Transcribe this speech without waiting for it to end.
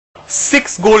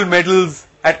6 gold medals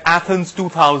at Athens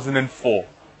 2004,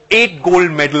 8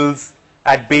 gold medals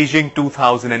at Beijing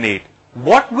 2008.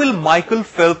 What will Michael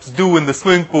Phelps do in the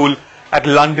swimming pool at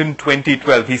London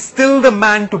 2012? He's still the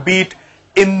man to beat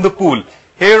in the pool.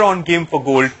 Here on Game for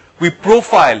Gold, we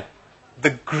profile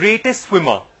the greatest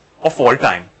swimmer of all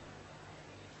time.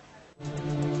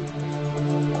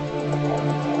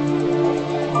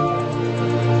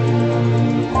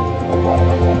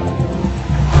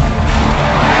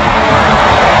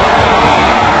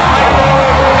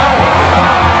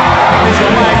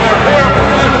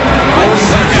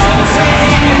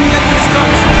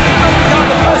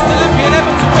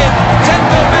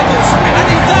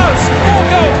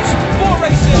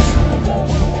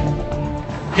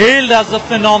 Hailed as a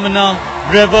phenomenon,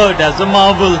 revered as a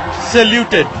marvel,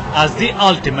 saluted as the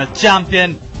ultimate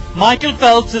champion, Michael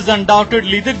Phelps is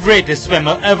undoubtedly the greatest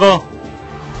swimmer ever.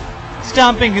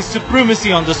 Stamping his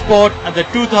supremacy on the sport at the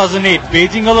 2008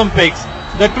 Beijing Olympics,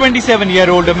 the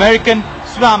 27-year-old American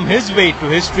swam his way to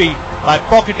history by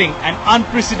pocketing an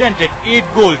unprecedented 8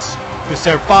 golds to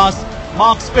surpass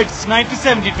Mark Spitz's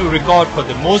 1972 record for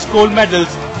the most gold medals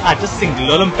at a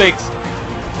single Olympics.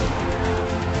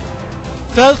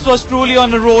 Phelps was truly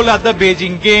on a roll at the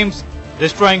Beijing Games,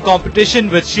 destroying competition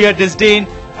with sheer disdain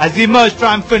as he emerged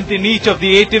triumphant in each of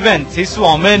the 8 events he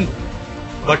swam in.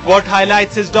 But what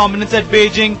highlights his dominance at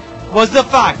Beijing was the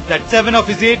fact that 7 of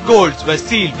his 8 golds were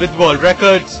sealed with world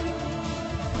records.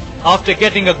 After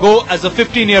getting a go as a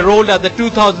 15-year-old at the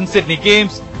 2000 Sydney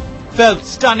Games, Phelps'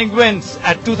 stunning wins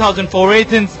at 2004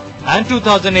 Athens and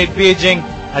 2008 Beijing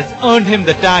has earned him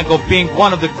the tag of being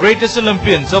one of the greatest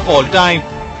Olympians of all time.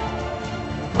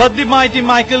 But the mighty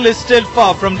Michael is still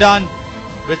far from done.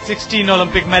 With 16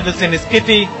 Olympic medals in his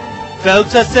kitty,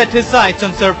 Phelps has set his sights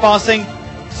on surpassing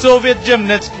Soviet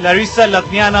gymnast Larisa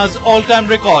Latviana's all-time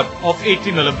record of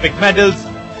 18 Olympic medals,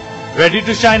 ready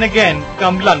to shine again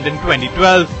come London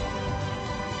 2012.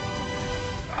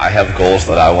 I have goals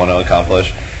that I want to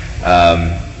accomplish.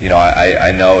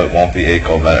 I know it won't be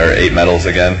 8 medals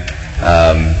again.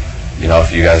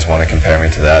 If you guys want to compare me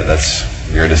to that, that's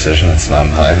your decision, it's not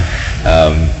mine.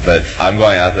 But I'm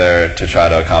going out there to try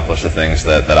to accomplish the things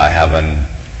that I have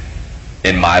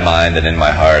in my mind and in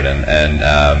my heart, and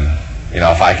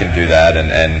if I can do that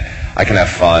and I can have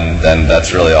fun, then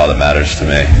that's really all that matters to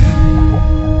me.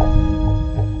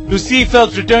 To see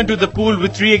Phelps return to the pool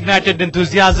with reignited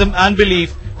enthusiasm and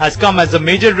belief has come as a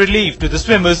major relief to the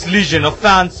swimmer's legion of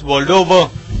fans world over.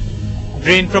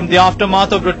 Drained from the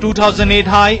aftermath of the 2008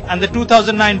 high and the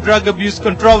 2009 drug abuse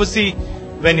controversy,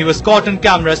 when he was caught on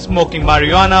camera smoking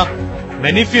marijuana,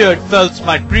 many feared Phelps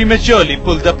might prematurely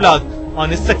pull the plug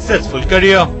on his successful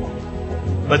career.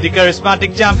 But the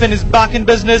charismatic champion is back in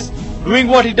business, doing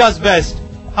what he does best,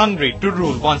 hungry to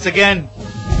rule once again.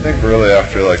 I think really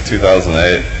after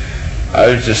 2008,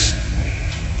 I just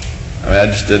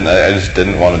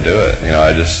didn't want to do it.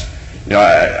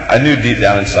 I knew deep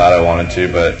down inside I wanted to,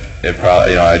 but I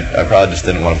probably just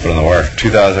didn't want to put in the work.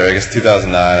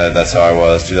 2009, that's how I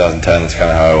was. 2010, that's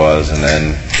kind of how I was. And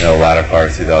then, the latter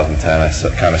part of 2010, I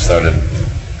kind of started,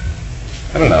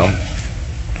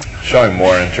 showing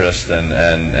more interest, and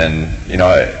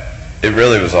it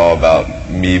really was all about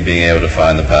me being able to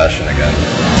find the passion again.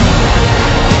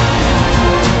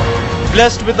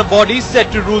 Blessed with a body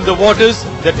set to rule the waters,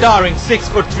 the towering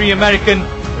 6'3" American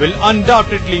will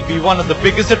undoubtedly be one of the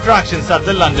biggest attractions at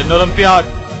the London Olympiad.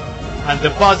 And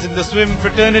the buzz in the swimming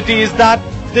fraternity is that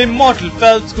the immortal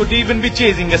Phelps could even be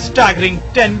chasing a staggering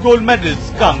 10 gold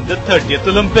medals come the 30th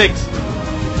Olympics.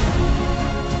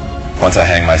 Once I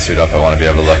hang my suit up, I want to be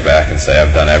able to look back and say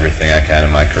I've done everything I can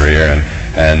in my career,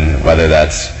 and whether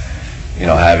that's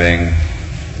having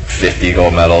 50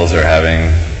 gold medals or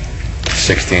having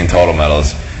 16 total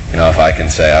medals, if I can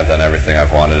say I've done everything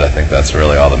I've wanted, I think that's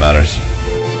really all that matters.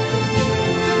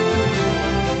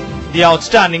 The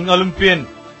outstanding Olympian,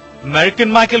 American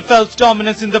Michael Phelps'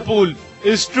 dominance in the pool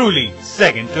is truly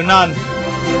second to none.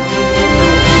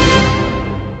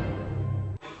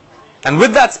 And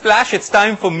with that splash, it's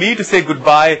time for me to say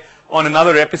goodbye on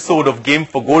another episode of Game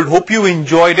for Gold. Hope you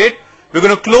enjoyed it. We're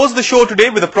going to close the show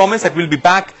today with a promise that we'll be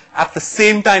back at the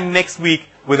same time next week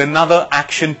with another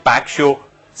action-packed show.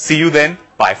 See you then.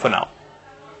 Bye for now.